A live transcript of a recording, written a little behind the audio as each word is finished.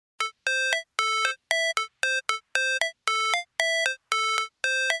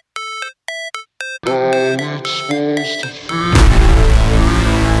it's supposed to feel.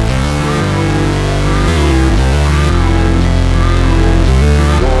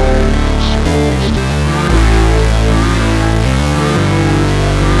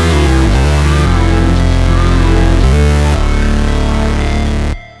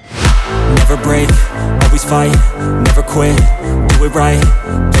 Never break, always fight, never quit, do it right,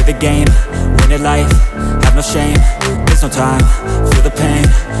 play the game, win it life, have no shame, there's no time, feel the pain,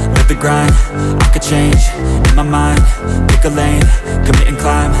 live the grind, I could change, in my mind, pick a lane, commit and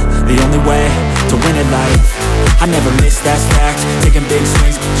climb, the only way to win it life. I never miss, that's fact, taking big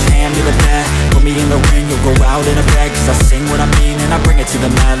swings, put your hand to the bat, put me in the ring, you'll go out in a bag, cause I sing what I mean and I bring it to the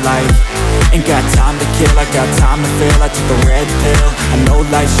mad light. Ain't got time to kill, I got time to feel, I took the red pill, I know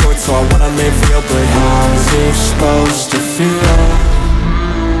life's short so I wanna live real, but how's it supposed to feel?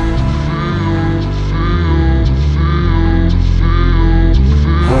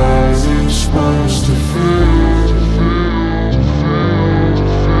 How's it supposed to feel?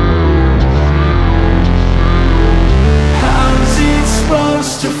 How's it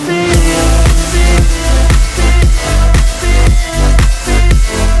supposed to feel?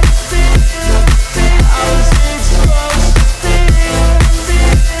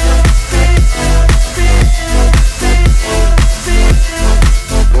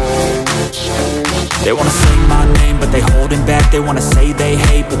 They wanna say my name, but they holding back. They wanna say they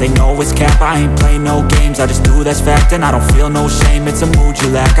hate, but they know it's cap. I ain't play no games, I just do that's fact. And I don't feel no shame, it's a mood you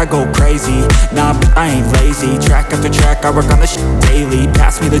lack. I go crazy, nah, but I ain't lazy. Track after track, I work on this shit daily.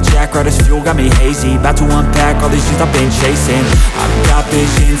 Pass me the jack, right as fuel, got me hazy. About to unpack all these things I've been chasing. I've got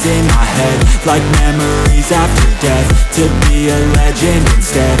visions in my head, like memories after death. To be a legend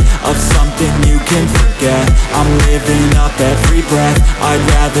instead of something you can forget. I'm living up every breath, I'd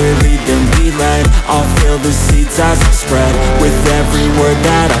rather lead than be led. I'll fill the seats as I spread with every word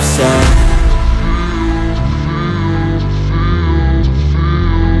that I've said.